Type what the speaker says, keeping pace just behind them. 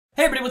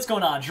Hey everybody, what's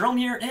going on? Jerome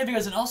here, and I have you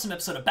guys an awesome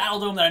episode of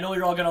BattleDome that I know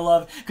you're all gonna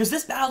love, because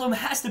this BattleDome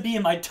has to be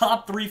in my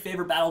top 3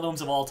 favorite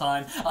BattleDomes of all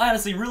time. I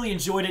honestly really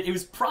enjoyed it. It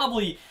was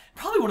probably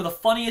one of the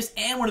funniest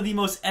and one of the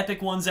most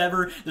epic ones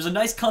ever. There's a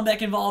nice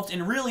comeback involved,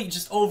 and really,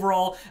 just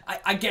overall,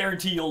 I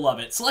guarantee you'll love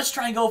it. So let's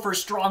try and go for a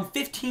strong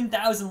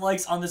 15,000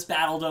 likes on this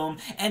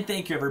BattleDome, and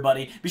thank you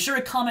everybody. Be sure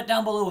to comment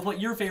down below with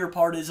what your favorite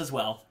part is as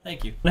well.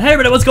 Thank you. Hey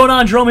everybody, what's going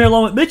on? Jerome here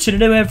along with Mitch, and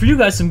today we have for you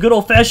guys some good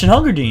old-fashioned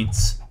Hunger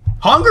Games.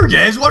 Hunger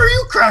Games? What are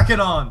you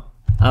cracking on?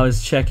 I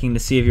was checking to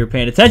see if you were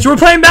paying attention. We're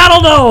playing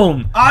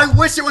BattleDome! I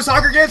wish it was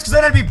Hunger Games, because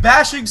then I'd be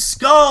bashing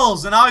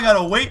skulls, and now I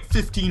gotta wait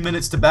 15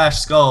 minutes to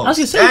bash skulls. I was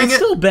gonna say, you can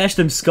still bash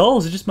them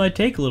skulls, it just might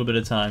take a little bit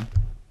of time.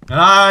 And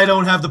I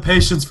don't have the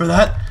patience for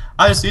that.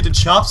 I just need to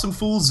chop some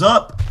fools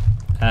up.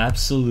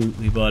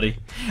 Absolutely, buddy.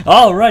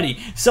 Alrighty,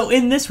 so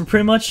in this, we're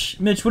pretty much...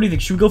 Mitch, what do you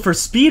think? Should we go for a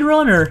speed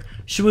run, or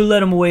should we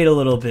let them wait a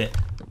little bit?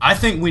 I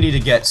think we need to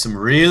get some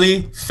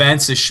really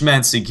fancy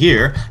schmancy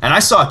gear, and I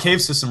saw a cave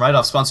system right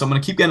off spawn, so I'm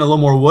going to keep getting a little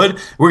more wood.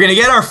 We're going to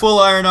get our full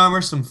iron armor,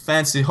 some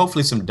fancy,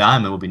 hopefully some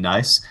diamond will be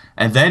nice.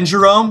 And then,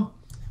 Jerome,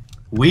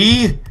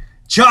 we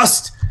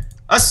just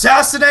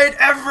assassinate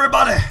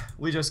everybody!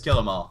 We just kill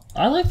them all.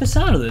 I like the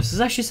sound of this. This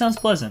actually sounds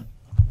pleasant.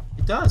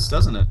 It does,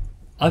 doesn't it?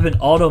 I've been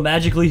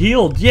auto-magically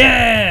healed.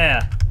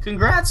 Yeah!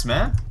 Congrats,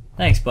 man.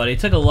 Thanks, buddy. It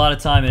took a lot of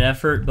time and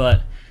effort,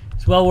 but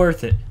it's well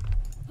worth it.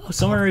 Oh,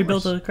 someone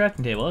rebuilt a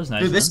crafting table. That was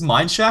nice. Dude, this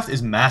mine shaft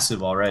is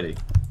massive already.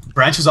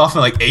 Branches off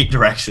in like 8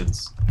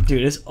 directions.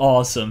 Dude, it's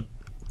awesome.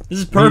 This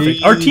is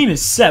perfect. Our team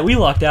is set. We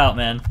lucked out,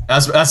 man.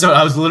 That's what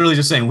I was literally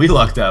just saying. We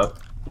lucked out.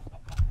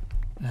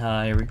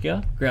 Here we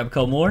go. Grab a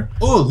couple more.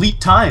 Oh, elite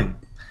time.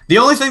 The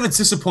only thing that's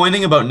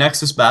disappointing about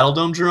Nexus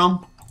BattleDome,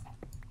 Jerome,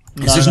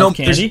 is there's no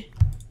candy.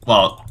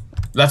 Well,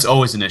 that's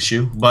always an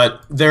issue.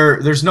 But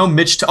there's no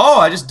Mitch. Oh,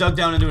 I just dug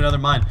down into another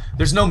mine.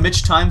 There's no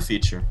Mitch time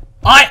feature.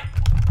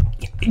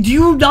 Do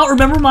you not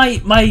remember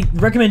my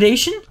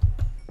recommendation?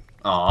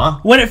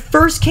 Aw. When it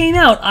first came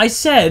out, I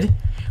said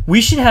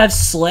we should have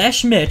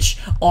 /Mitch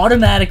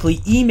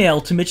automatically email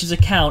to Mitch's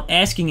account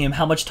asking him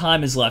how much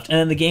time is left, and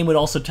then the game would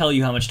also tell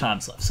you how much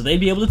time's left. So they'd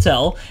be able to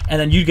tell,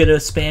 and then you'd get a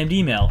spammed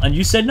email, and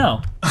you said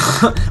no.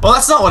 Well,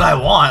 that's not what I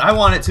want. I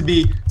want it to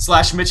be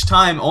 /Mitch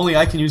time, only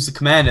I can use the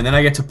command, and then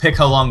I get to pick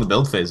how long the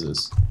build phase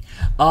is.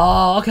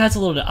 Oh, okay, that's a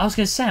little bit. I was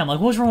gonna say, I'm like,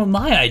 what's wrong with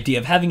my idea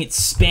of having it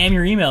spam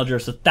your email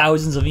address with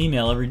thousands of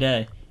email every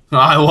day?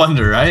 I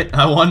wonder, right?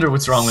 I wonder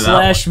what's wrong with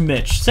that.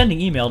 /Mitch,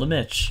 sending email to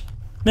Mitch.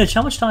 Mitch,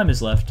 how much time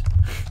is left?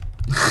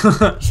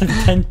 Just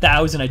like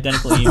 10,000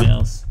 identical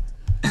emails.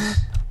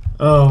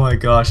 Oh my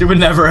gosh, it would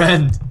never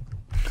end.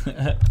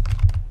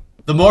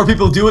 The more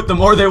people do it, the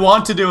more they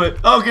want to do it.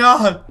 Oh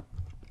god.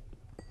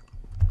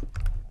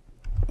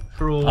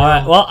 Cruel. All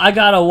right, well, I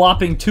got a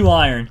whopping 2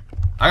 iron.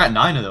 I got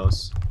 9 of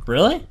those.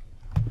 Really?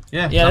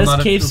 Yeah,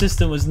 this cave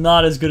system was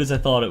not as good as I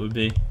thought it would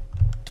be.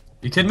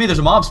 You kidding me? There's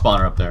a mob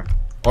spawner up there.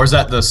 Or is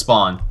that the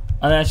spawn?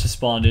 Oh, that's just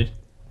spawn, dude.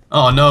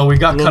 Oh no, we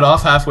got cut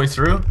off halfway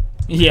through?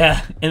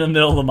 Yeah, in the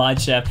middle of the mine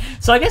shaft.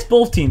 So I guess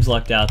both teams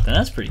lucked out then.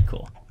 That's pretty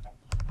cool.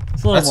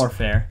 It's a little more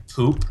fair.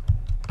 Poop.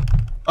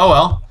 Oh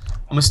well.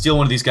 I'm gonna steal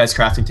one of these guys'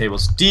 crafting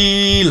tables.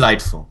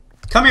 Delightful.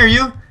 Come here,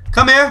 you.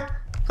 Come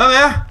here. Come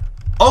here.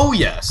 Oh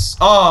yes.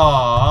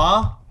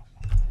 Aww.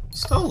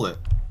 Stole it.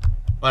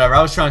 Whatever,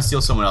 I was trying to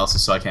steal someone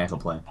else's, so I can't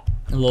complain.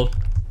 Hello.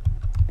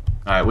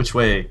 Alright, which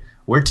way?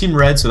 We're team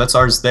red, so that's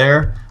ours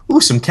there.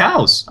 Ooh, some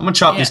cows. I'm gonna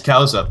chop these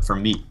cows up for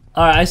meat.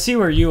 Alright, I see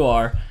where you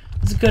are.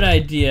 That's a good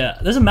idea.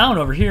 There's a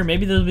mountain over here.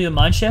 Maybe there'll be a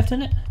mine shaft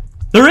in it?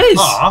 There is!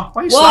 Aw,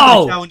 why are you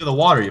slapping a cow into the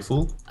water, you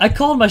fool? I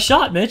called my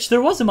shot, Mitch.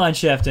 There was a mine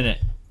shaft in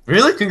it.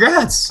 Really?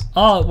 Congrats!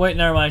 Oh, wait,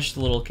 never mind. It's just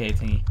a little cave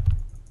thingy.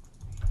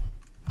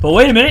 But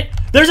wait a minute.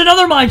 There's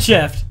another mine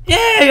shaft!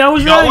 Yay! I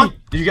was right! One?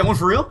 Did you get one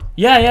for real?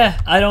 Yeah.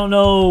 I don't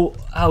know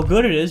how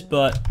good it is,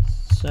 but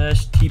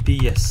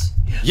 /TP, yes.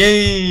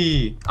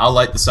 Yay! I'll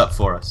light this up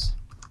for us.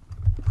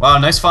 Wow,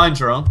 nice find,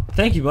 Jerome.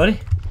 Thank you, buddy.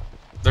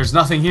 There's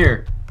nothing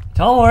here.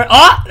 Don't worry.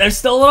 Ah! There's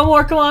still a little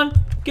more. Come on.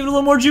 Give it a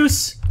little more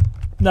juice.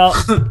 No,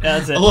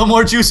 that's it. A little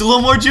more juice, a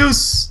little more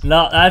juice!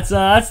 No, that's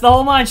the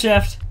whole mine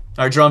shaft.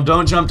 Alright, Jerome,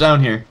 don't jump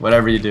down here,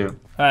 whatever you do.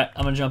 Alright,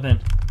 I'm gonna jump in.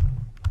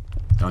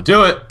 Don't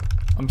do it!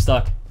 I'm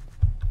stuck.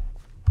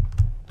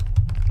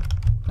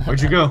 Where'd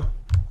you go?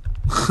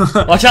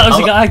 Watch out, there's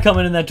a guy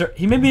coming in that dirt.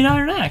 He made me an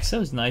iron axe. That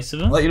was nice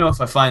of him. I'll let you know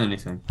if I find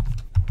anything.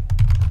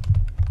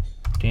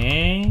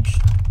 Thanks,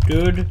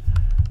 dude.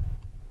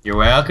 You're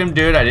welcome,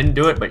 dude. I didn't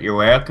do it, but you're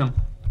welcome.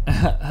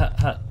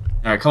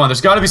 Alright, come on.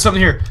 There's got to be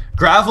something here.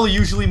 Gravel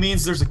usually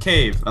means there's a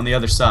cave on the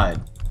other side.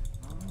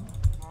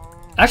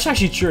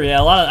 Actually true.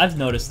 Yeah, I've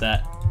noticed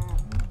that.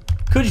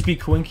 Could just be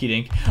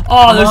coinkydink.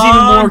 Oh, there's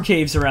even more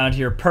caves around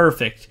here.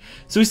 Perfect.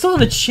 So we still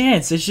have a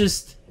chance. It's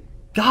just,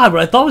 God,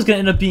 what I thought was gonna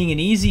end up being an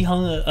easy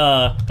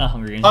not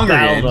Hunger Games.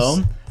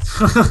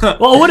 BattleDome.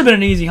 Well, it would have been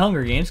an easy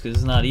Hunger Games because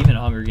it's not even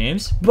a Hunger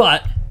Games.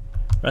 But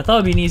I thought it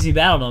would be an easy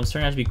BattleDome. It's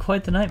turned out to be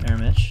quite the nightmare,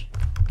 Mitch.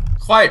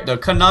 Quite the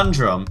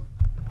conundrum.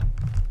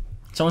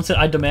 Someone said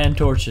I demand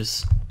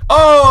torches.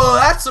 Oh,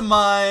 that's a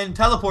mine.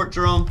 Teleport,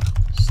 Jerome.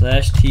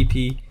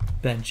 /TP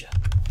Benja.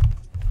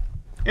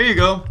 Here you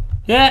go.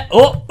 Yeah.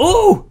 Oh,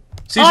 ooh!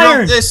 See,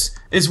 Iron! Jerome, this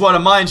is what a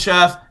mine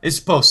shaft is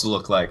supposed to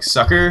look like,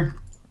 sucker.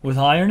 With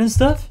iron and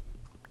stuff?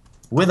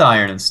 With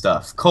iron and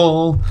stuff.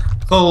 Coal,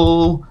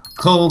 coal,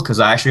 coal, because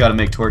I actually got to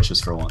make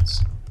torches for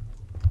once.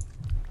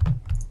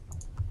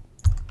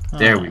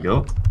 There we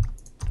go.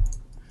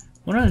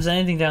 Wonder if there's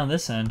anything down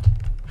this end.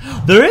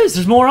 There is!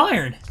 There's more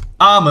iron!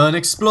 I'm an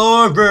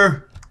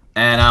explorer,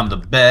 and I'm the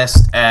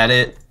best at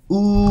it.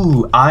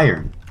 Ooh,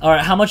 iron.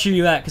 Alright, how much are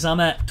you at? Because I'm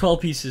at 12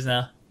 pieces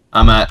now.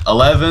 I'm at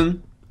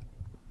 11.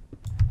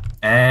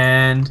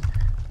 And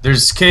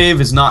this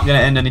cave is not going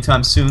to end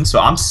anytime soon, so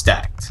I'm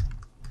stacked.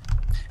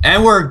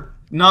 And we're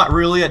not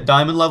really at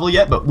diamond level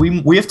yet, but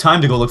we have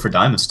time to go look for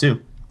diamonds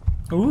too.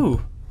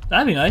 Ooh,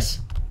 that'd be nice.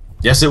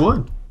 Yes, it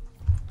would.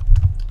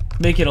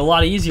 Make it a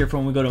lot easier for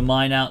when we go to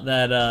mine out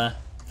that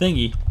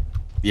thingy.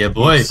 Yeah,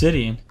 boy.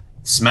 Obsidian.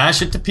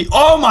 Smash it to pieces.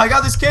 Oh my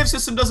god, this cave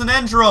system doesn't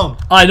end, Jerome.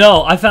 I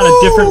know, I found a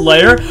different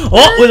layer.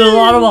 Oh, with a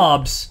lot of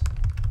mobs.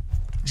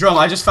 Jerome,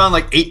 I just found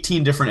like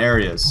 18 different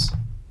areas.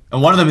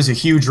 And one of them is a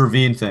huge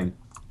ravine thing.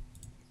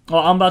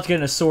 Well, I'm about to get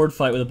in a sword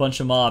fight with a bunch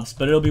of mobs,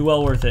 but it'll be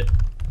well worth it.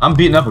 I'm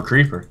beating up a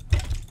creeper.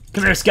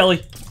 Come here,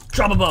 Skelly.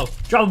 Drop a bow.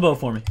 Drop a bow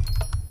for me.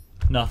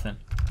 Nothing.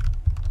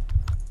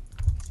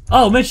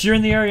 Oh, Mitch, you're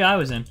in the area I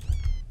was in.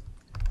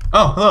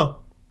 Oh, hello.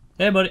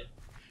 Hey, buddy.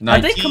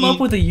 19. Have they come up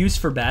with a use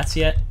for bats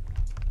yet?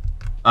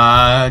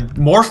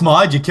 Morph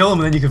mod, you kill them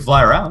and then you can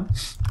fly around.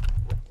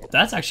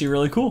 That's actually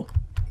really cool.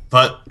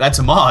 But that's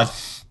a mod.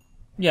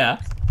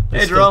 Yeah.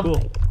 Hey, still Jerome.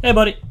 Cool. Hey,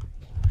 buddy.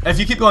 If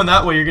you keep going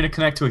that way, you're going to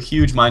connect to a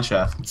huge mine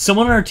shaft.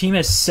 Someone on our team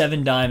has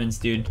 7 diamonds,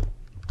 dude.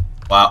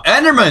 Wow.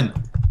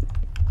 Enderman!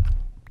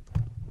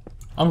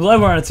 I'm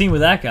glad we're on a team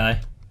with that guy.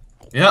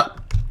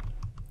 Yep.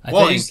 I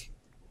think.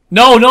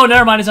 No,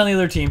 never mind. He's on the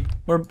other team.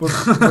 We're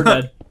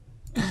dead.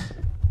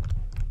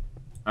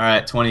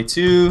 Alright,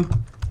 22.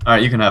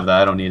 Alright, you can have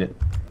that. I don't need it.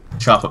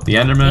 Chop up the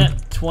Enderman. Yeah,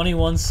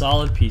 21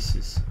 solid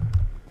pieces.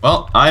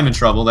 Well, I'm in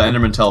trouble. The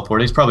Enderman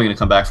teleported. He's probably going to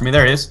come back for me.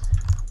 There he is.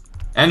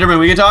 Enderman,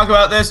 we can talk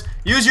about this.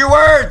 Use your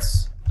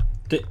words!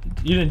 You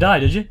didn't die,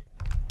 did you?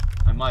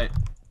 I might.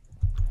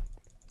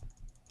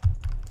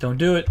 Don't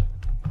do it.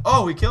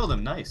 Oh, we killed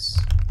him. Nice.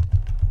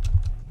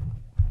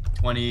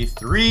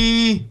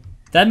 23.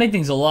 That'd make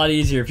things a lot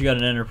easier if you got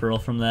an ender pearl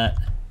from that.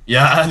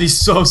 Yeah, he's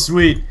so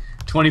sweet.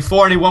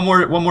 24. I need one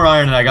more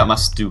iron, and I got my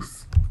stoof.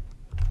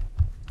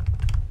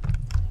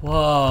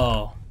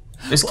 Whoa.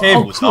 This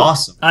cave was cool.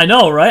 awesome. I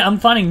know, right? I'm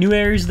finding new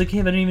areas of the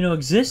cave I didn't even know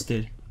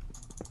existed.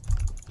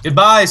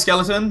 Goodbye,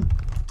 skeleton.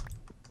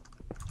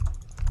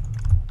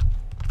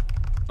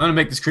 I'm gonna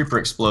make this creeper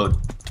explode.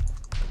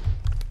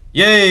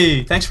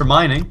 Yay! Thanks for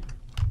mining.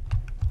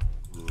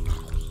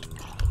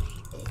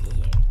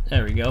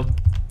 There we go.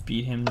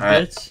 Beat him to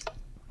Alright. bits.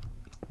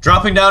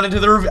 Dropping down into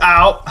the ravine.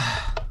 Ow!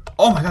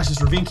 Oh my gosh,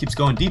 this ravine keeps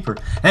going deeper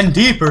and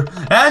deeper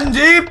and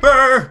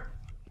deeper.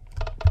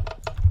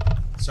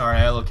 Sorry,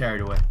 I got a little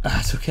carried away.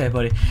 That's okay,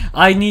 buddy.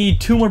 I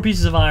need 2 more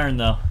pieces of iron,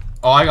 though.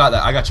 Oh, I got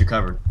that. I got you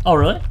covered. Oh,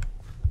 really?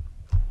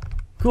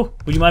 Cool.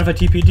 Would you mind if I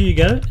TP'd you? You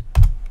get it?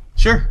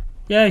 Sure.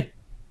 Yay.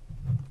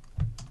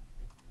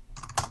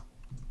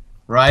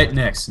 Right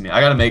next to me.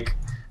 I gotta make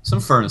some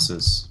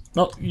furnaces.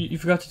 Oh, you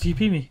forgot to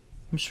TP me.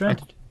 I'm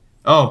stranded.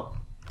 Oh,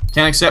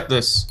 can't accept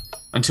this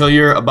until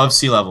you're above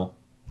sea level.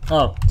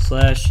 Oh,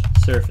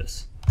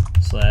 /surface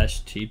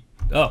 /t.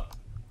 Oh.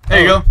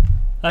 There you go.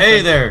 Okay.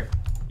 Hey there.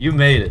 You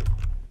made it.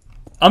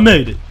 I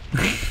made it.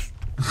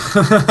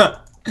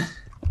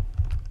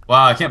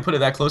 Wow, I can't put it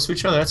that close to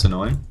each other. That's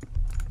annoying.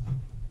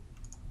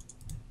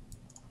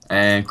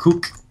 And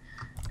cook.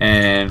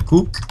 And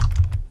cook.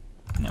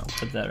 No,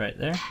 put that right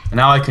there. And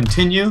now I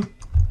continue.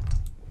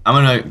 I'm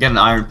gonna get an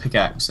iron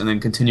pickaxe and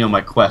then continue on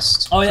my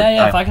quest. Oh,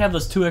 yeah. If I could have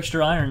those 2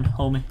 extra iron,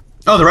 homie.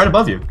 Oh, they're right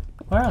above you.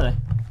 Where are they?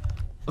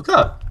 Look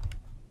up.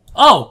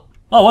 Oh!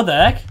 Oh, what the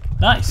heck?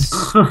 Nice.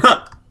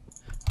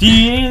 Do you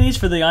need any of these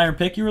for the iron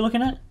pick you were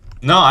looking at?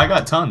 No, I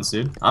got tons,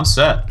 dude. I'm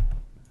set.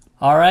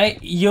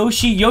 Alright,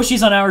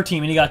 Yoshi's on our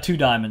team and he got 2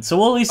 diamonds. So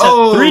we'll at least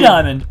have 3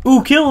 diamond.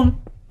 Ooh, kill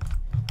him.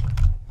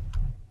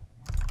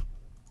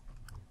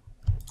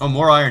 Oh,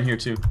 more iron here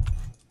too.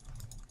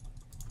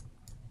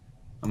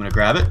 I'm gonna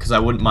grab it because I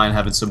wouldn't mind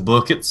having some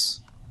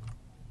buckets.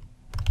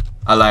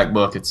 I like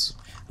buckets.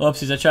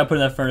 Oopsies, I tried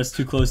putting that furnace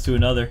too close to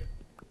another.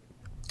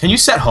 Can you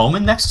set home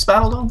in Nexus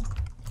BattleDome?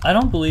 I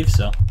don't believe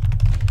so.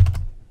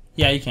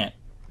 Yeah, you can't.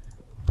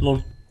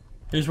 Well,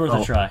 it's worth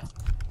a try.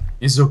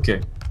 It's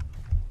okay.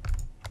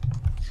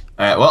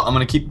 Alright, well, I'm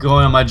gonna keep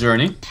going on my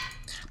journey.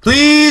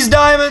 Please,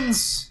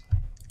 diamonds!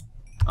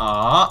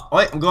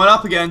 Wait, I'm going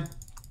up again.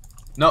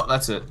 No,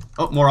 that's it.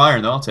 Oh, more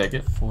iron though, I'll take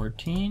it.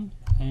 14,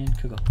 and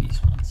cook up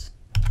these ones.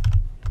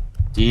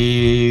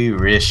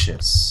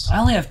 Delicious. I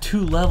only have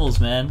 2 levels,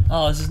 man.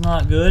 Oh, this is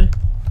not good.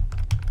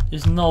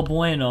 It's no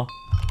bueno.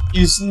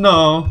 You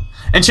know.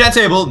 Enchant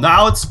table,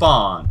 now it's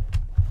spawn.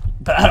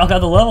 But I don't got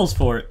the levels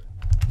for it.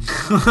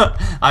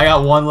 I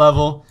got 1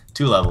 level,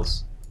 2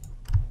 levels.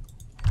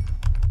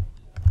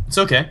 It's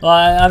okay.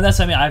 Well, that's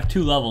what I mean. I have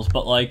 2 levels,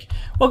 but like,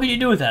 what could you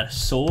do with that? A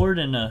sword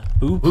and a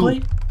boot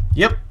plate?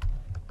 Yep.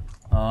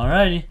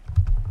 Alrighty.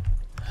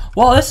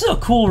 Wow, this is a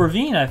cool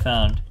ravine I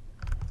found.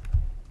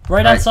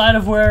 Right outside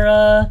of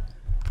where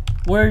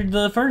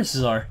the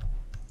furnaces are.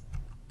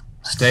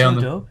 Stay on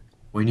the. Dope.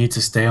 We need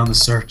to stay on the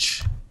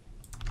search.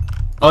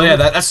 Oh yeah,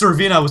 that's the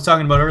ravine I was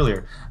talking about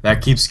earlier.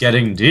 That keeps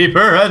getting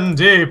deeper and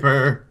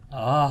deeper.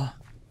 Ah.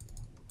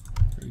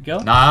 There we go.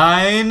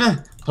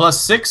 9 plus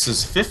 6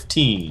 is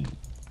 15.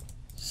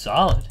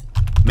 Solid.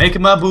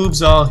 Making my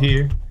boobs all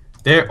here.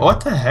 There.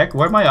 What the heck?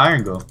 Where'd my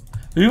iron go?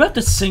 We about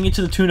to sing it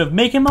to the tune of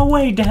 "Making My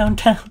Way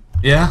Downtown."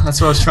 Yeah, that's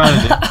what I was trying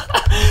to do.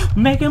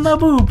 Making my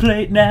boob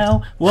plate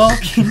now,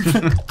 walking,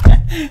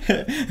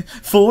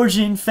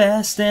 forging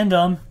fast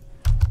and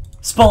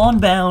spawn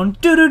bound.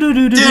 That's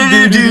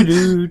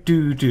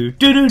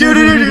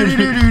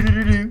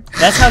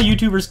how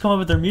YouTubers come up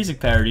with their music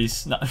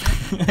parodies. No.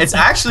 It's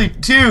actually,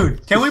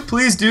 dude. Can we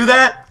please do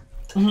that?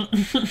 Do you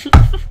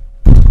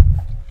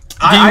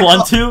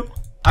want to?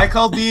 I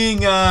call being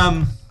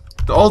the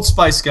Old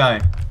Spice guy.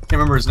 Can't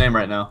remember his name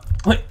right now.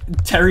 Wait,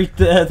 Terry,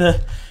 the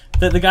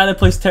guy that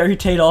plays Terry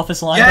Tate,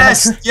 office linebacker.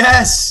 Yes,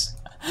 yes.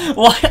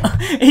 Why?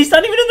 He's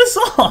not even in the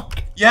song.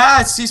 Yeah,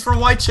 he's from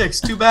White Chicks.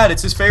 Too bad.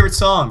 It's his favorite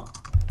song.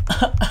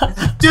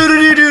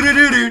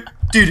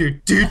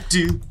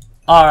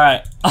 All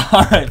right,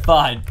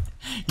 fine.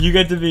 You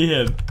get to be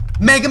him.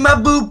 Making my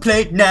boob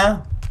plate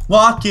now.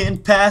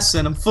 Walking past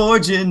and I'm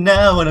forging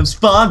now and I'm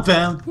spawn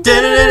bound.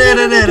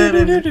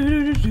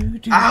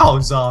 Ow,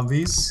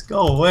 zombies.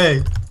 Go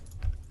away.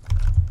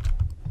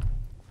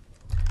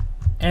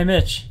 Hey,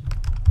 Mitch.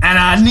 And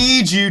I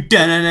need you.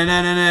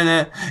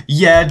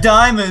 Yeah,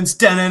 diamonds.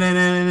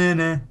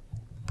 Alright,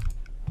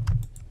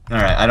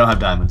 I don't have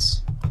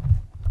diamonds.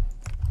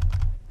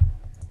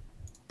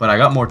 But I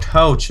got more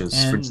torches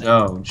for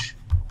Doge.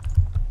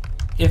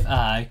 If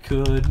I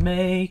could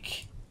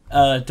make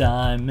a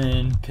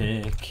diamond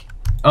pick.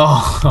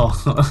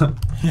 Oh.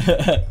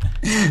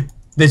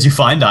 Did you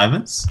find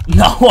diamonds?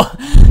 No,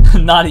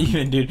 not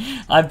even, dude.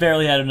 I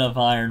barely had enough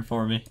iron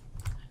for me.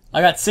 I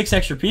got 6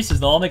 extra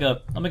pieces though. I'll make an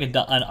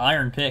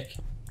iron pick.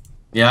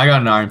 Yeah, I got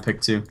an iron pick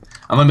too.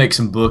 I'm gonna make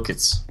some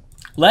buckets.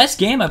 Last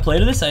game I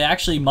played of this, I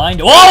actually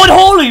mined. Whoa, and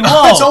holy,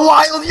 whoa! It's a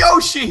wild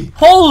Yoshi.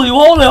 Holy,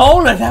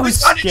 that was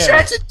scary.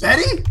 Unenchanted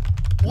Betty?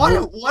 What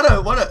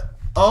a!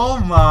 Oh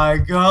my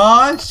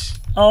gosh!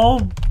 Oh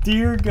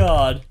dear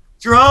God.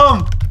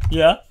 Jerome.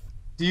 Yeah.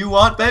 Do you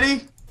want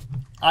Betty?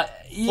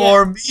 Yeah.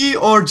 Or me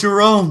or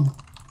Jerome?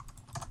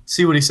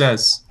 See what he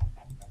says.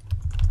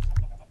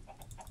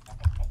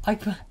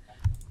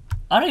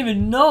 I don't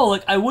even know.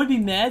 Like, I would be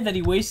mad that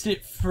he wasted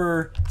it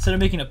for instead of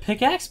making a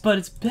pickaxe, but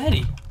it's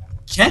Betty.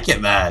 Can't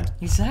get mad.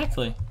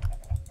 Exactly.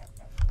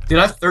 Dude,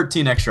 I have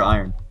 13 extra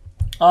iron.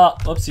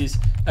 Whoopsies.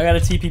 I got a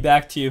TP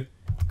back to you.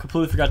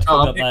 Completely forgot to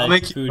cook up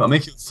my food. I'll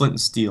make you flint and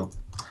steel.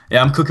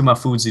 Yeah, I'm cooking my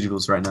food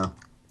noodles right now.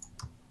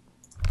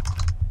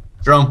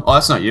 Jerome, oh,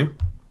 that's not you.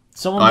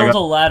 Someone built a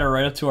ladder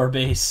right up to our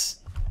base.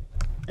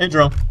 Hey,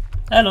 Jerome.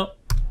 Hello.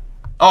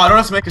 Oh, I don't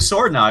have to make a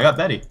sword now. I got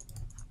Betty.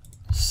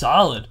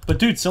 Solid. But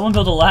dude, someone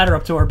built a ladder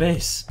up to our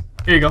base.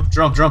 Here you go.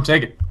 Jerome,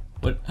 take it.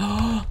 What?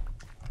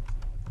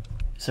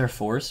 Is there a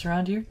forest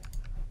around here?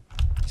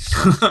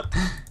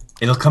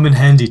 It'll come in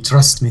handy,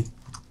 trust me.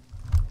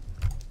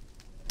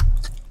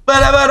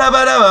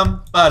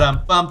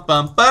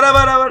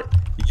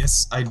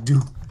 Yes, I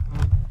do.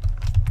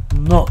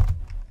 No.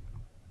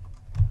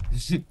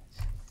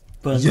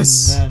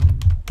 Yes.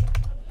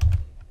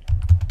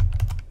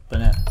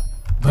 Banana.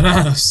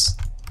 Bananas.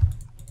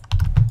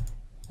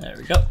 There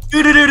we go.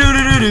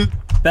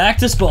 Back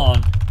to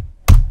spawn.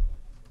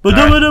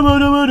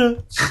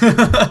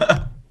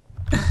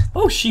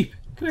 Oh, sheep.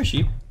 Come here,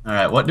 sheep.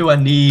 Alright, what do I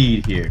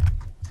need here?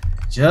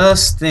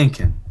 Just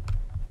thinking.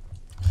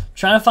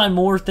 Trying to find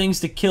more things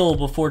to kill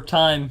before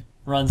time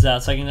runs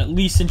out so I can at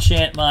least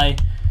enchant my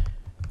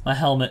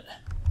helmet.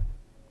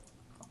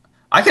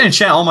 I can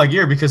enchant all my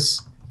gear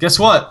because, guess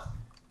what?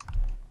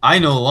 I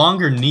no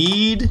longer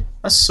need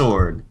a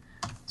sword.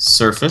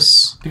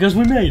 Surface. Because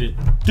we made it.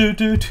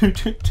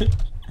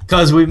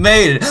 Because we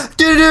made it.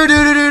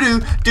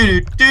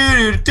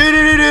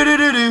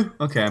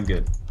 Okay, I'm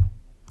good.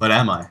 But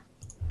am I?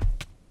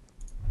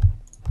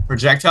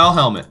 Projectile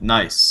helmet.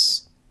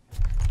 Nice.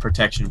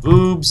 Protection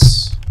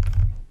boobs.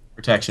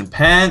 Protection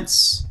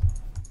pants.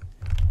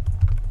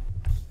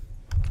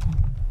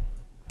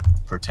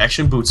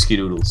 Protection bootski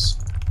doodles.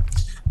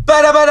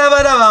 Time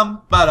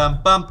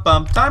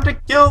to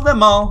kill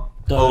them all.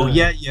 Oh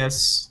yeah,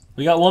 yes.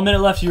 We got 1 minute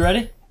left. You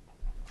ready?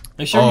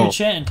 Make sure you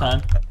enchant in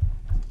time.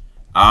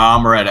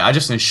 I'm ready. I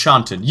just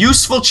enchanted.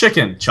 Useful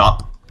chicken.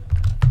 Chop.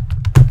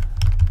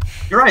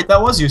 You're right.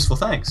 That was useful.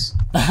 Thanks.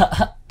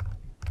 Of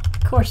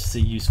course it's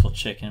a useful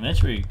chicken,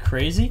 Mitch. Are you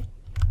crazy?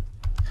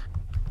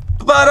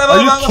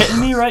 Are you kidding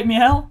me, right,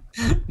 meow?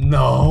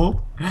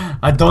 No.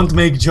 I don't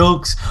make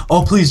jokes.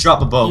 Oh, please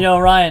drop a bow. Yo,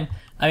 Ryan.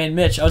 I mean,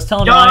 Mitch. I was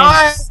telling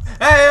Ryan.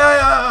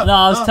 No,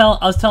 I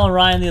was telling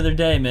Ryan the other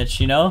day,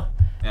 Mitch. You know.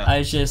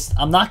 Yeah.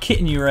 I'm not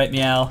kidding you, right,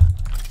 meow.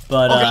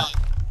 But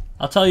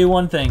I'll tell you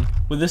one thing.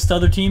 With this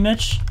other team,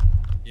 Mitch,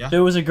 Yeah. If it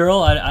was a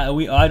girl,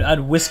 I'd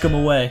whisk him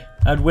away.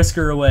 I'd whisk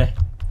her away.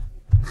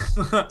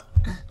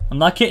 I'm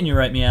not kidding you,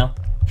 right, Meow?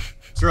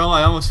 Jerome,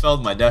 I almost fell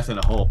to my death in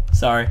a hole.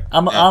 Sorry,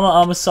 I'm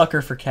a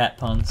sucker for cat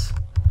puns.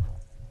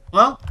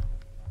 Well,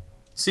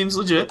 seems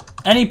legit.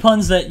 Any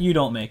puns that you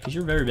don't make, because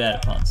you're very bad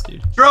at puns,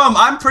 dude. Jerome,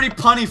 I'm pretty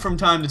punny from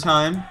time to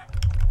time.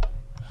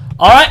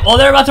 Alright, well,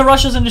 they're about to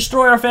rush us and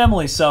destroy our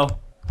families, so...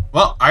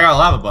 Well, I got a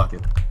lava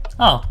bucket.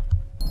 Oh.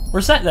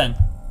 We're set, then.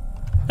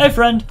 Hey,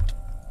 friend.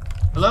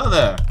 Hello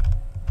there.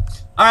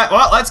 Alright,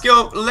 well, let's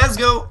go. Let's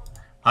go.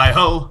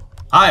 Hi-ho.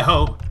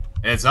 Hi-ho.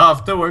 It's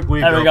off to work we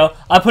go. There we go.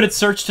 I put it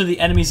search to the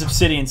enemy's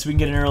obsidian so we can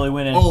get an early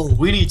win in. Oh,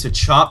 we need to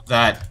chop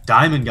that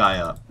diamond guy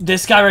up.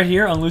 This guy right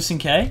here on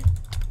Lucent K?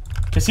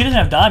 Because he doesn't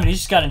have diamond, he's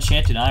just got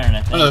enchanted iron,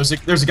 I think. Oh,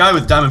 there's a guy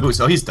with diamond boots,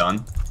 so he's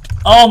done.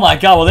 Oh my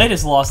god, well they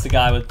just lost the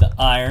guy with the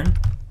iron.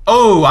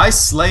 Oh, I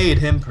slayed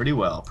him pretty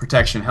well.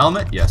 Protection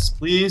helmet, yes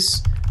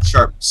please.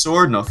 Sharp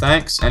sword, no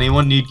thanks.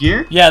 Anyone need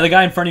gear? Yeah, the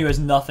guy in front of you has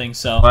nothing,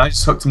 so... Well, I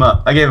just hooked him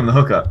up. I gave him the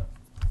hookup.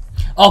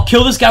 I'll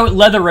kill this guy with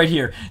leather right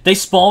here. They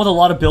spawn with a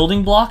lot of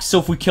building blocks, so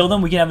if we kill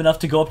them, we can have enough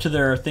to go up to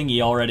their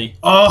thingy already.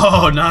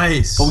 Oh,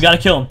 nice. But we gotta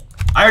kill him.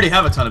 I already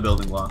have a ton of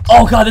building blocks.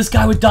 Oh god, this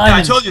guy with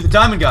diamonds. Yeah, I told you, the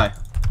diamond guy.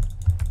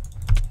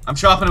 I'm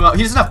chopping him up.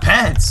 He doesn't have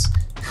pants.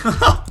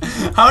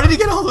 How did he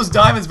get all those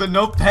diamonds but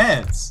no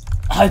pants?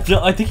 I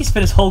think he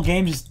spent his whole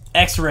game just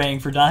x-raying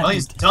for diamonds. Well,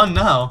 he's done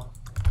now.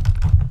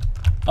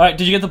 Alright,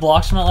 did you get the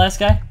blocks from that last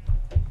guy?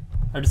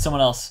 Or did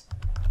someone else?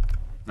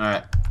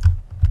 Alright.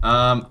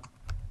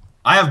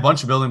 I have a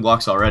bunch of building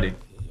blocks already.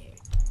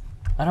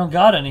 I don't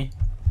got any.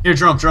 Here,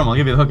 drum, I'll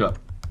give you the hookup.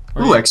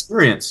 Ooh,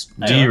 experience.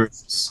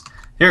 D-Riffs.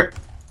 Here.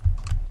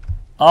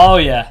 Oh,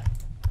 yeah.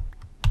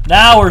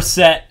 Now we're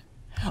set.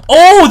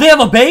 Oh, they have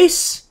a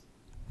base?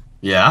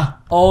 Yeah.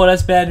 Oh,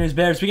 that's bad news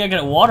bears. We gotta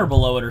get water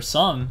below it or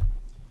some.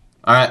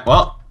 Alright,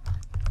 well,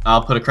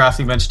 I'll put a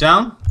crafting bench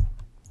down.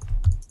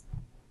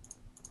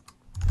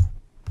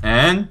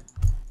 And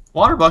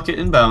water bucket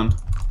inbound.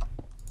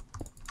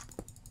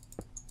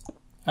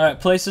 Alright,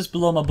 place this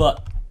below my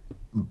butt.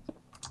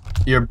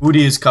 Your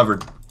booty is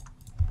covered.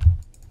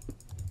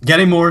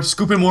 Getting more,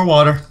 scooping more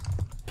water.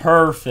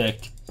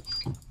 Perfect.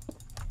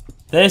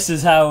 This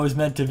is how it was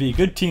meant to be.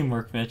 Good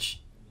teamwork,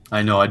 Mitch.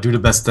 I know, I do the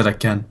best that I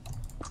can.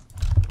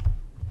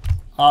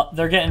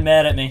 They're getting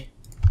mad at me.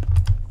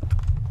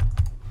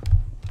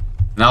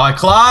 Now I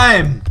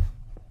climb!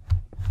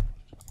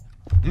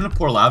 I'm gonna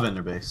pour lava in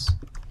their base.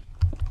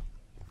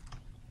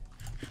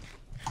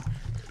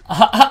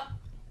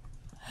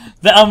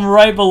 I'm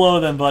right below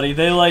them, buddy.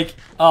 They like...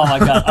 Oh my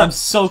god, I'm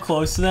so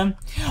close to them.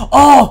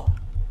 Oh!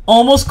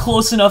 Almost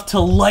close enough to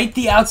light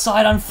the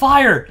outside on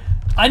fire!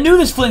 I knew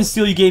this flint and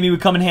steel you gave me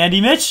would come in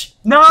handy, Mitch!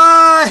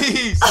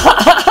 Nice!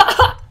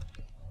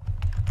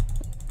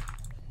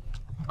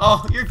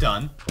 Oh, you're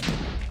done.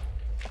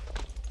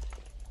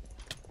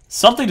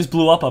 Something just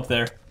blew up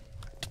there.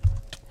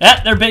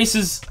 Yeah, their base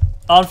is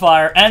on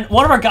fire. And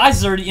one of our guys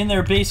is already in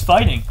their base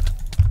fighting.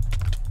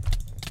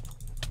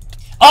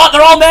 Oh,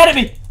 they're all mad at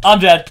me! I'm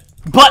dead.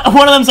 But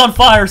one of them's on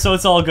fire, so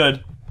it's all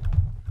good.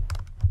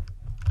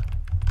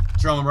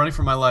 Jerome, I'm running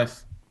for my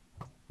life.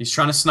 He's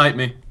trying to snipe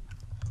me.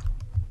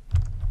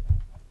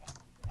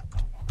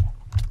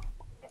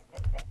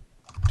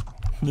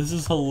 This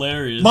is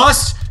hilarious.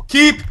 Must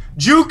keep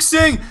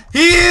jukesing!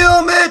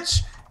 Heal,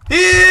 Mitch! Heal!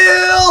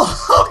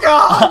 Oh,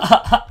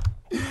 God!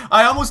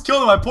 I almost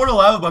killed him. I poured a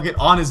lava bucket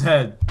on his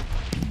head.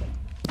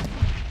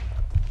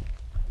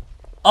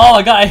 Oh,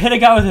 I hit a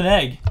guy with an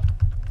egg.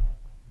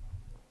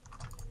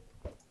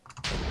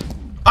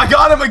 I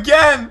got him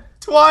again!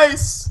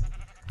 Twice!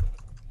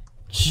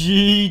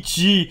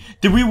 GG.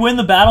 Did we win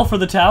the battle for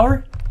the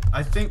tower?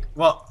 I think,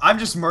 well, I'm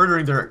just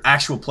murdering their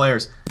actual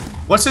players.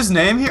 What's his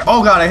name here?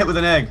 Oh, God, I hit with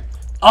an egg.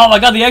 Oh my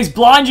god, the egg's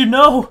blind, you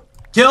know!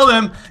 Killed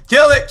him!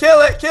 Kill it! Kill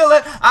it! Kill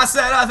it! I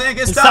said I think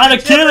it's time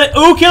to kill it!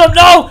 Ooh, kill him!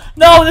 No!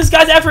 No! This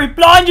guy's after me!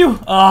 Blind you!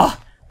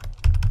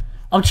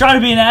 I'm trying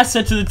to be an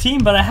asset to the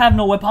team, but I have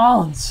no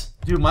weapons.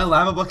 Dude, my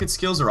lava bucket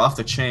skills are off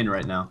the chain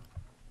right now.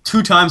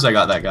 2 times I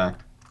got that guy.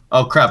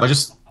 Oh crap,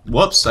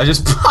 whoops,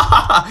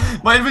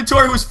 my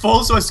inventory was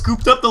full, so I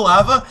scooped up the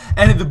lava,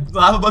 and the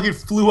lava bucket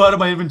flew out of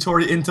my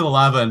inventory into the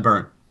lava and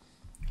burnt.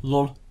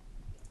 Lol.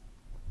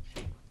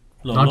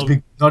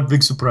 Not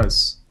big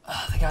surprise.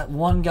 They got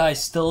one guy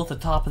still at the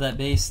top of that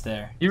base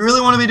there. You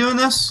really want to be doing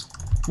this?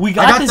 We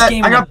got this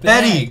game in the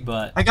bag,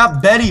 but... I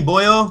got Betty,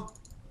 boyo.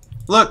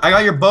 Look, I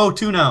got your bow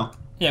too now.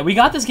 Yeah, we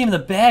got this game in the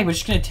bag, but it's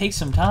just gonna take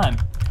some time.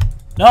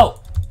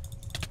 No!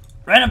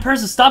 Random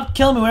person, stop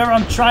killing me whenever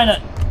I'm trying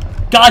to...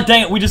 God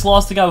dang it, we just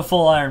lost the guy with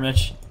full iron,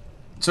 Mitch.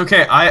 It's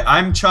okay,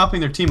 I'm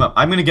chopping their team up.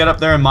 I'm gonna get up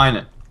there and mine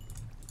it.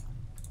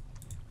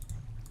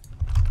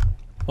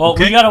 Well,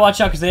 okay. We gotta watch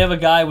out because they have a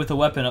guy with a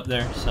weapon up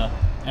there, so...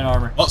 And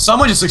armor. Oh,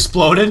 someone just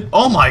exploded.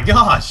 Oh my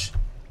gosh.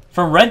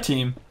 From red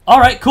team.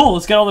 Alright, cool,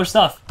 let's get all their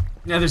stuff.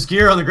 Yeah, there's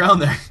gear on the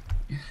ground there.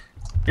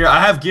 Here,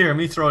 I have gear. Let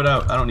me throw it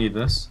out. I don't need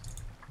this.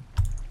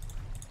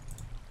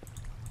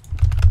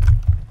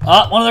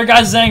 One of their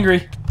guys is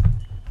angry.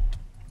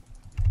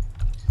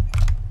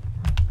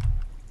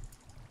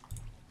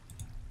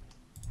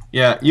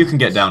 Yeah, you can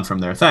get down from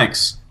there.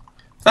 Thanks.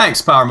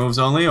 Thanks, Power Moves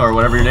Only, or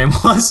whatever your name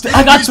was.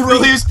 I got 3.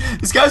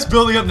 This guy's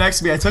building up next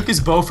to me. I took his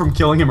bow from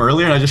killing him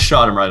earlier, and I just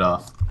shot him right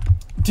off.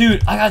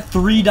 Dude, I got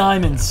 3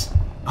 diamonds.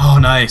 Oh,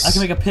 nice. I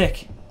can make a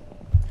pick.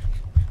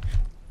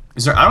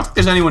 Is there? I don't think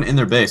there's anyone in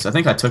their base. I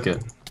think I took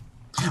it.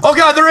 Oh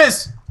God, there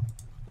is!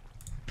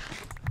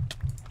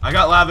 I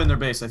got lava in their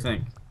base, I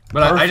think.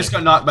 But I just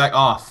got knocked back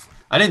off.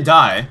 I didn't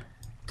die.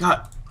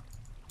 God.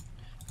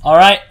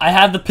 Alright, I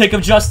have the pick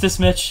of justice,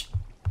 Mitch.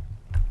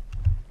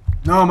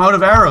 No, I'm out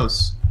of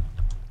arrows.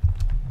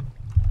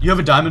 You have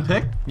a diamond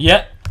pick?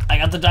 Yep, I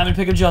got the diamond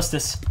pick of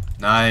justice.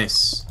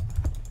 Nice.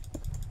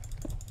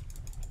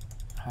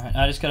 Alright,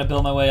 I just gotta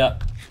build my way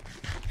up.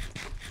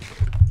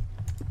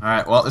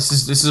 Alright, well, this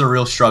is a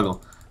real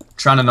struggle. I'm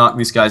trying to knock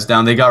these guys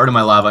down. They got rid of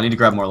my lava. I need to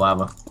grab more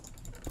lava.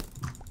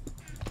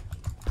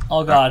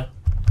 Oh God.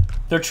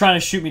 They're trying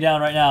to shoot me down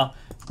right now.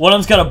 One of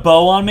them's got a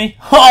bow on me.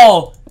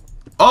 Oh!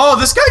 Oh,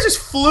 this guy just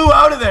flew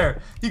out of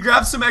there. He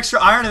grabbed some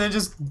extra iron and then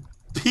just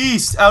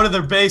pieced out of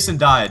their base and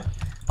died.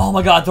 Oh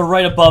my God, they're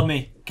right above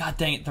me. God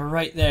dang it, they're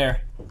right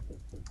there.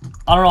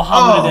 I don't know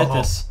how I'm gonna get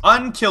this.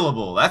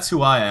 Unkillable. That's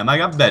who I am. I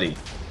got Betty.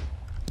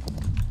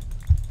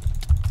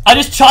 I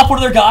just chopped one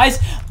of their guys.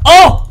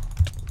 Oh!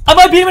 I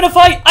might be in a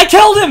fight. I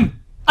killed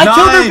him! I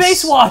killed their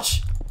base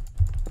watch.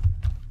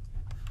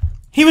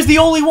 He was the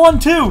only one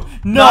too.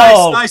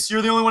 No. Nice.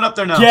 You're the only one up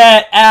there now.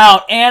 Get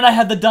out. And I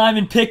had the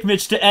diamond pick,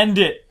 Mitch, to end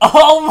it.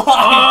 Oh my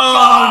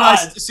God.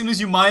 Nice. As soon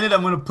as you mine it,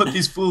 I'm gonna put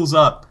these fools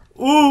up.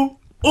 Ooh.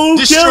 Ooh,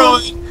 Destroy.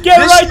 Get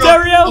right,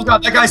 Dario. Oh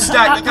God, that guy's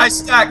stacked. That guy's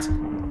stacked.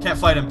 Can't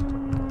fight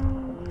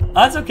him.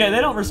 That's okay.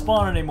 They don't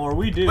respawn anymore.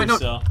 We do. Wait, no.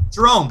 So.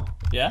 Jerome.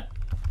 Yeah.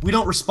 We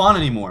don't respawn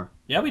anymore.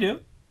 Yeah, we do.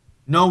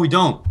 No, we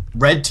don't.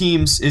 Red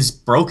team's is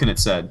broken. It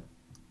said.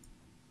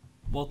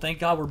 Well, thank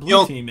God we're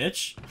blue team,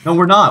 Mitch. No,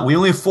 we're not. We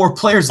only have 4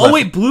 players left. Oh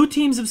wait, blue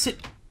team's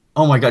obsidian.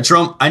 Oh my God,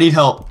 Jerome, I need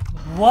help.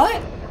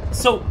 What?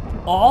 So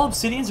all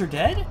obsidians are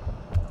dead?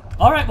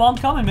 All right, well I'm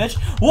coming, Mitch.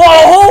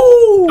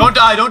 Whoa! Don't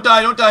die! Don't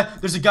die! Don't die!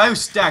 There's a guy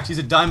who's stacked. He's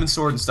a diamond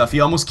sword and stuff. He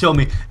almost killed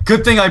me.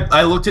 Good thing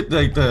I looked at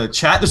the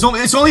chat. It's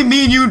only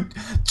me and you,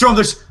 Jerome.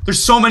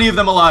 There's so many of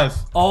them alive.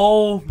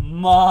 Oh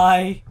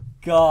my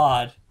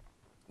God.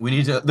 We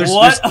need to.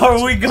 What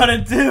are we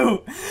gonna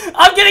do?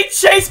 I'm getting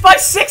chased by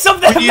 6 of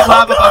them! We need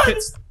lava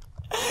buckets.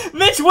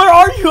 Mitch, where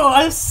are you?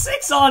 I have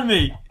 6 on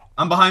me!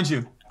 I'm behind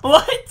you.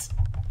 What?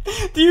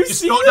 Do you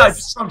see don't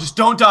this? die. Just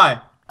don't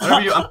die.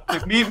 Whatever you,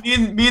 me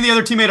and the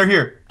other teammate are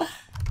here.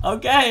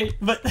 Okay,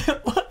 but look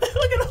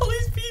at all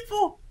these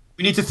people!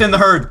 We need to thin the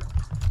herd.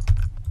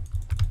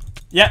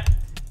 Yep.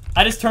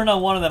 I just turned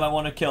on one of them I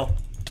want to kill.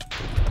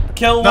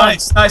 Kill one.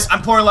 Nice.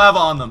 I'm pouring lava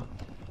on them.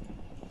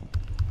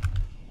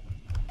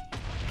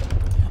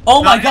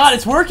 Oh my God,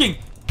 it's working!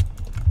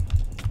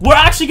 We're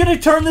actually gonna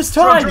turn this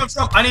tide!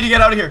 Jerome, I need to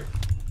get out of here.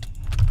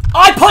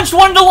 I punched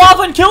one into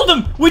lava and killed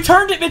him! We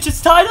turned it, Mitch,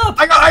 it's tied up!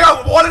 I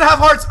got 1.5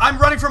 hearts! I'm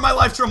running for my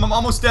life, Jerome, I'm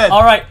almost dead.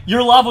 Alright,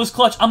 your lava was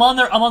clutch. I'm on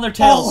their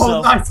tails,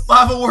 so. Nice,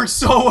 lava works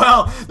so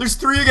well! There's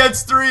 3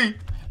 against 3!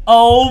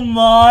 Oh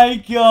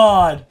my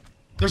God!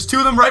 There's 2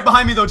 of them right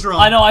behind me though, Jerome.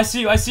 I know, I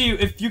see you.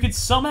 If you could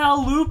somehow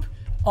loop,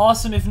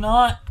 awesome. If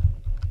not,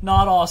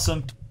 not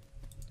awesome.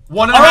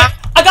 1.5. Alright,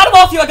 I got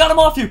him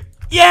off you!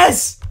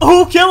 Yes!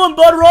 Oh, kill him,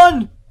 bud,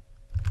 run!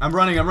 I'm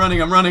running.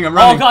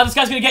 Oh God, this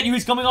guy's gonna get you.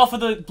 He's coming off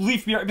of the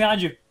leaf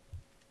behind you.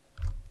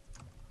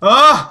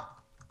 Ah!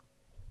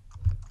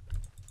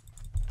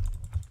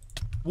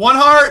 1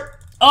 heart!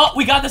 Oh,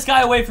 we got this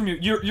guy away from you.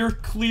 You're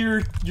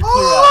clear. You're clear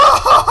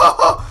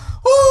out.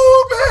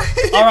 Oh,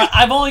 baby! Alright,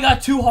 I've only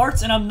got 2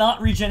 hearts and I'm not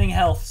regenning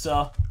health,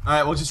 so.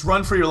 Alright, well just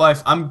run for your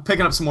life. I'm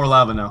picking up some more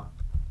lava now.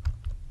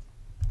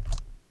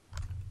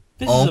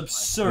 This is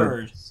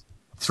absurd.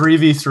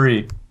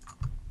 3v3.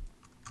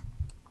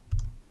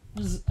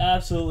 This is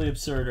absolutely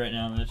absurd right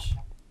now, Mitch.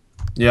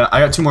 Yeah,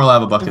 I got 2 more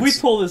lava buckets. If we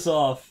pull this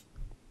off.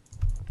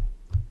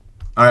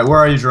 Alright, where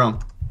are you, Jerome?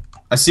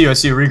 I see you.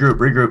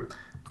 Regroup.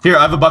 Here,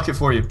 I have a bucket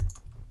for you.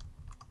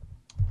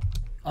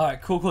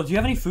 Alright, cool. Do you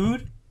have any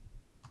food?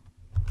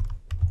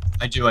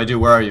 I do.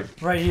 Where are you?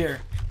 Right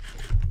here.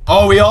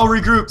 Oh, we all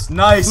regrouped.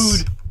 Nice.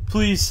 Food,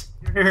 please.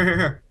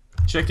 Here.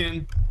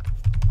 Chicken.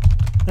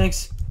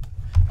 Thanks.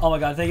 Oh my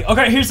God, thank you.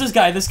 Okay, here's this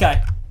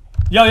guy.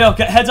 Yo,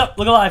 heads up.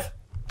 Look alive.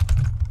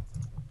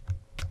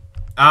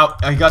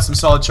 Out. I got some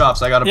solid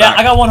chops. I got a back.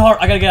 I got 1 heart.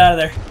 I gotta get out of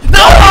there.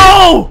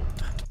 No!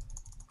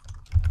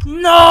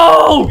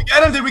 No!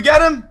 Did we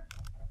get him?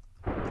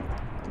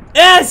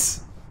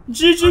 Yes!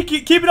 GG,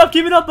 keep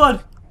it up,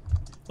 bud.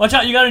 Watch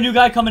out, you got a new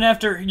guy coming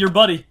after your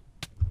buddy.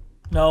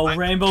 No,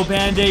 Rainbow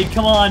Band-Aid,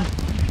 come on.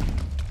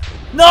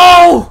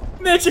 No!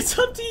 Mitch, it's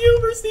up to you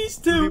versus these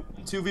 2.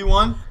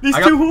 2v1? These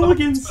 2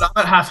 hooligans. But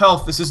I'm at half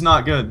health. This is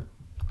not good.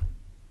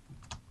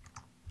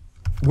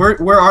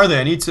 Where are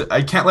they?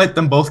 I can't let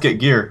them both get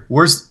gear.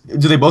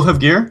 Do they both have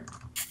gear?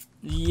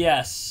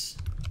 Yes.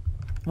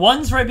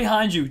 One's right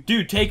behind you.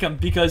 Dude, take him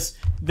because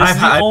this is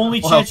the only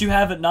chance you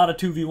have at not a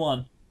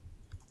 2v1.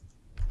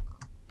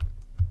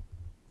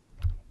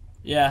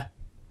 Yeah.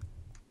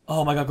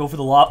 Oh my God, go for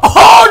the lob.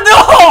 Oh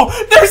no!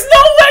 There's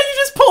no way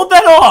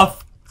went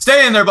off!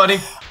 Stay in there, buddy.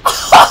 Eat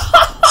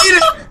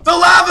it! The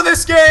lava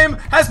this game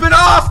has been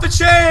off the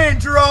chain,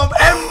 Jerome.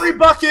 Every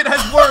bucket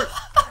has worked.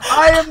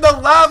 I am the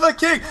lava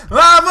king.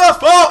 Lava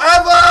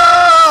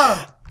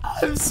forever!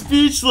 I'm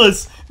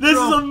speechless. This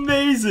is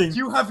amazing.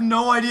 You have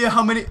no idea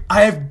how many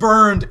I have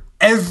burned.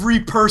 Every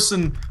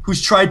person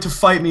who's tried to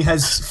fight me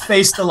has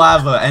faced the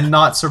lava and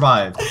not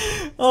survived.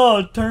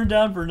 Oh, turned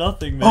down for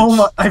nothing, Mitch. Oh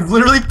my, I've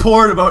literally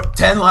poured about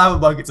 10 lava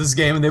buckets this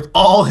game and they've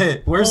all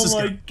hit. Where's this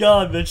guy? Oh my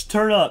god, Mitch,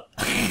 turn up.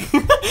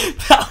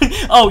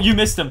 Oh, you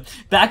missed him.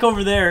 Back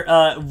over there,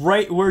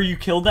 right where you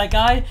killed that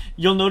guy,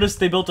 you'll notice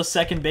they built a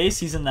second base.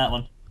 He's in that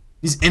one.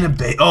 He's in a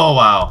base. Oh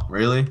wow,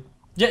 really?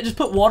 Yeah, just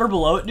put water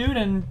below it, dude,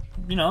 and,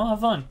 you know,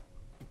 have fun.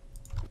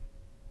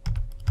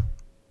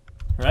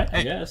 Right? Hey.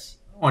 I guess.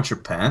 I want your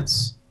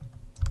pants.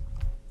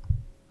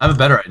 I have a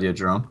better idea,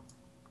 Jerome.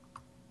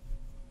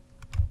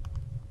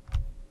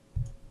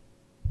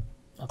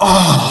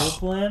 Oh!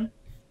 Plan?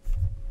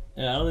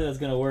 Yeah, I don't think that's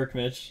gonna work,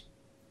 Mitch.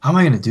 How am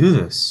I gonna do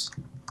this?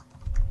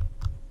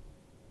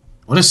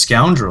 What a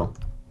scoundrel.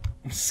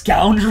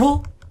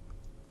 Scoundrel?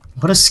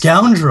 What a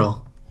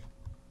scoundrel.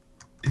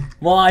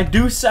 Well, I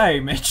do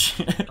say, Mitch.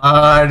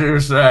 I do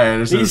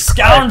say. These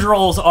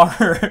scoundrels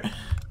are...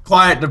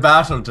 Quite the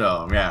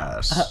BattleDome,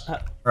 yes.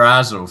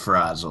 Razzle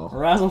frazzle.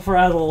 Razzle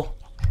frazzle.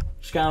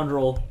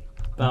 Scoundrel.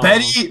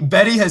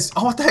 Betty has...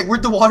 Oh, what the heck?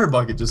 Where'd the water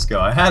bucket just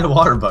go? I had a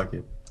water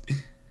bucket.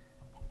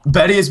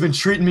 Betty has been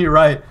treating me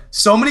right.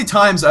 So many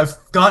times I've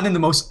gotten in the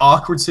most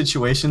awkward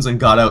situations and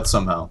got out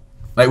somehow.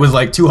 Like with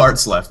like 2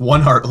 hearts left.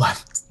 1 heart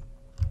left.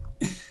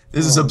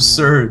 This is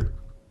absurd.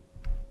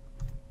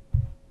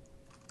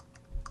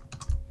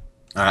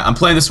 Alright, I'm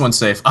playing this one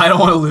safe. I don't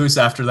want to lose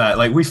after that.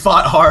 Like, we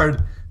fought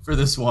hard for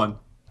this one.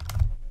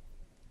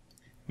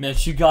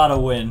 Mitch, you gotta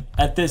win.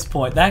 At this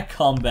point, that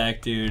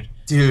comeback, dude.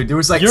 Dude, there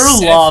was like... Your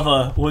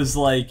lava was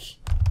like...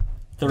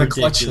 The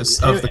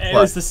clutches of the clutch. It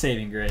was the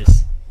saving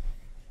grace.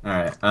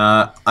 Alright,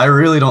 I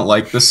really don't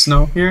like this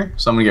snow here,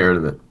 so I'm gonna get rid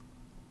of it.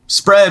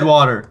 Spread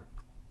water!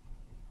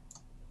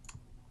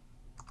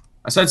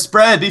 I said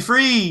spread, be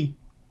free!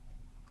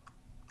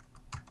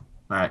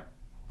 Alright.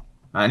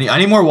 I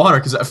need more water,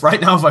 because right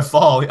now if I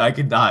fall, I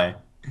could die.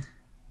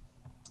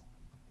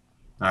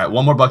 Alright,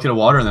 1 more bucket of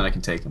water and then I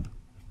can take him.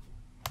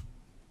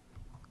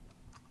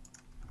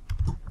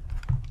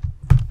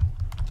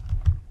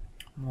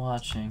 I'm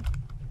watching.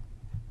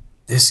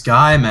 This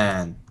guy,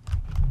 man.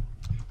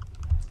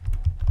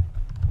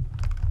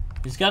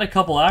 He's got a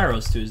couple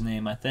arrows to his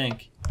name, I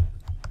think.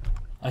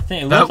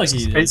 It looked like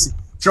he did.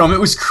 Jerome, it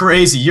was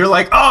crazy. You're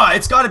like, oh,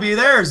 it's gotta be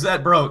theirs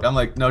that broke. I'm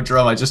like, no,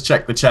 Jerome, I just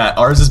checked the chat.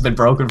 Ours has been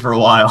broken for a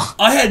while.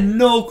 I had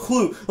no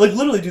clue. Like,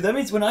 literally, dude, that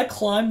means when I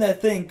climbed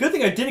that thing, good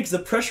thing I didn't because the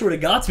pressure would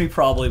have got to me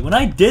probably. When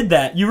I did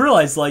that, you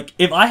realize, like,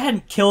 if I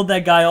hadn't killed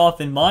that guy off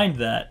and mined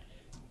that,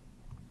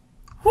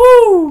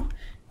 whoo!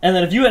 And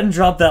then if you hadn't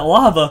dropped that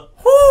lava,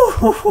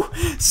 whoo!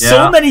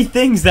 So many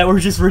things that were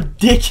just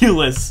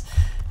ridiculous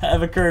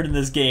have occurred in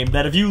this game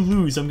that if you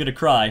lose, I'm gonna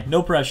cry.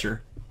 No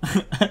pressure.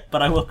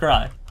 But I will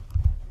cry.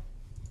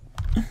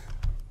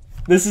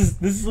 This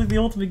is like the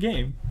ultimate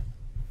game.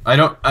 I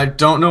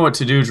don't know what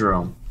to do,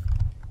 Jerome.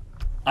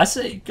 I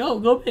say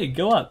go big,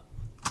 go up.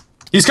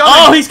 He's coming!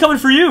 Oh, he's coming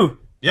for you!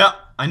 Yeah,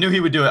 I knew he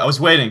would do it. I was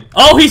waiting.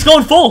 Oh, he's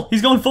going full!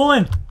 He's going full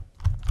in!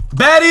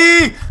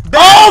 Betty!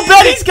 Oh,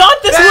 Betty's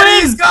got this win!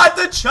 Betty's got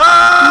the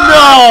charm!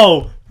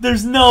 No!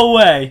 There's no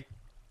way.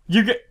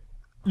 You're good.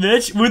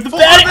 Mitch, with the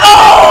Betty.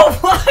 Oh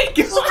my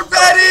god! For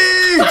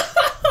Betty!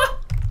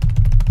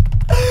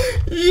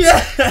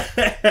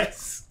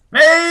 Yes!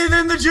 Bathe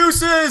in the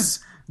juices!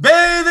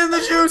 Bathe in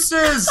the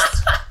juices!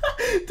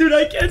 Dude,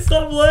 I can't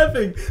stop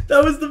laughing.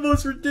 That was the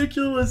most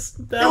ridiculous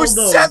There was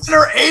BattleDome. 7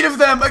 or 8 of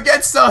them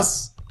against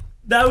us!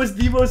 That was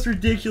the most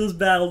ridiculous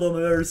BattleDome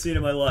I've ever seen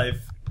in my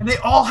life. And they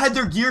all had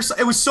their gear.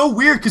 It was so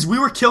weird because we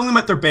were killing them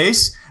at their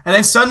base, and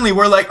then suddenly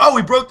we're like, oh,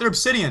 we broke their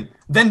obsidian.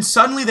 Then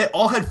suddenly they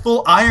all had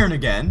full iron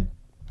again,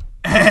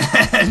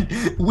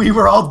 and we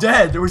were all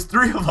dead. There was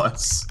 3 of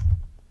us.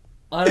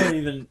 I don't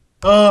even...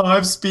 Oh,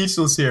 I'm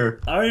speechless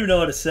here. I don't even know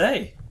what to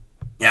say.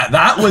 Yeah,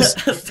 that was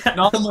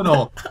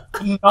phenomenal.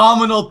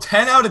 Phenomenal.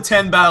 10 out of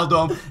 10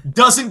 BattleDome.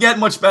 Doesn't get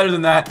much better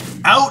than that.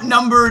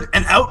 Outnumbered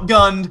and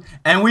outgunned,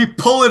 and we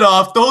pull it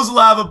off. Those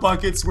lava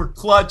buckets were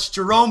clutch.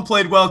 Jerome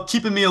played well,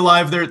 keeping me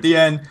alive there at the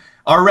end.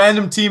 Our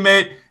random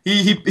teammate,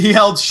 he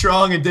held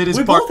strong and did his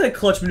part. We both had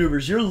clutch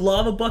maneuvers. Your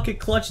lava bucket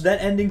clutch,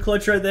 that ending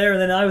clutch right there,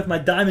 and then I with my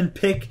diamond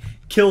pick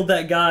killed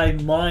that guy,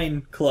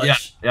 mine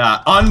clutch.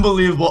 Yeah,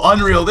 unbelievable,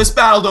 unreal. This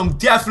BattleDome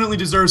definitely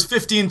deserves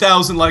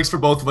 15,000 likes for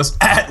both of us,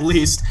 at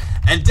least.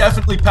 And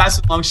definitely pass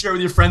it along, share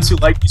with your friends who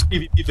like these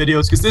PvP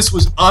videos, because this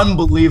was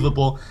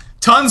unbelievable.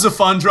 Tons of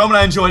fun. Jerome and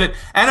I enjoyed it.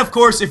 And of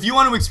course, if you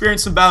want to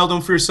experience some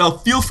BattleDome for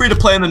yourself, feel free to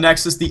play on the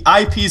Nexus. The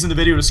IP is in the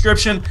video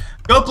description.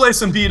 Go play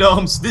some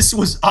B-Domes. This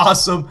was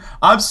awesome.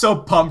 I'm so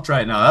pumped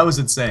right now. That was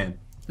insane.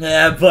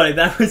 Yeah, buddy,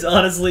 that was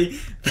honestly,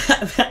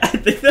 I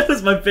think that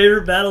was my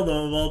favorite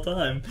BattleDome of all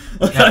time.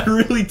 Like, Yeah. I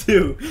really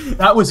do.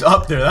 That was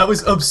up there. That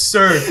was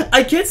absurd.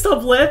 I can't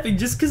stop laughing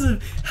just because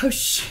of how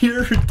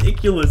sheer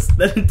ridiculous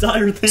that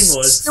entire thing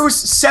was. There was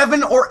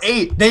 7 or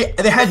 8.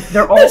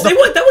 They're all. No, say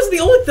what? That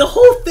was the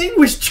whole thing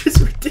was just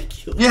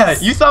ridiculous. Yeah,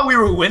 you thought we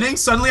were winning.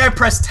 Suddenly, I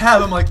pressed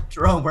tab. I'm like,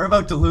 Jerome, we're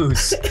about to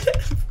lose.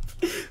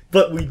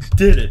 But we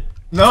did it.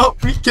 No,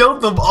 we killed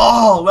them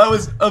all. That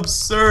was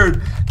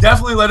absurd.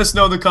 Definitely let us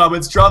know in the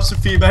comments. Drop some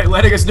feedback,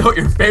 letting us know what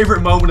your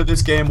favorite moment of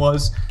this game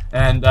was.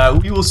 And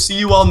we will see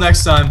you all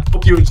next time.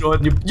 Hope you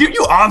enjoyed.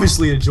 You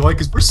obviously enjoyed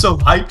because we're so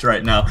hyped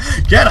right now.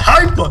 Get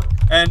hype!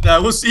 And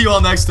we'll see you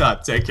all next time.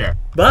 Take care.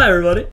 Bye, everybody.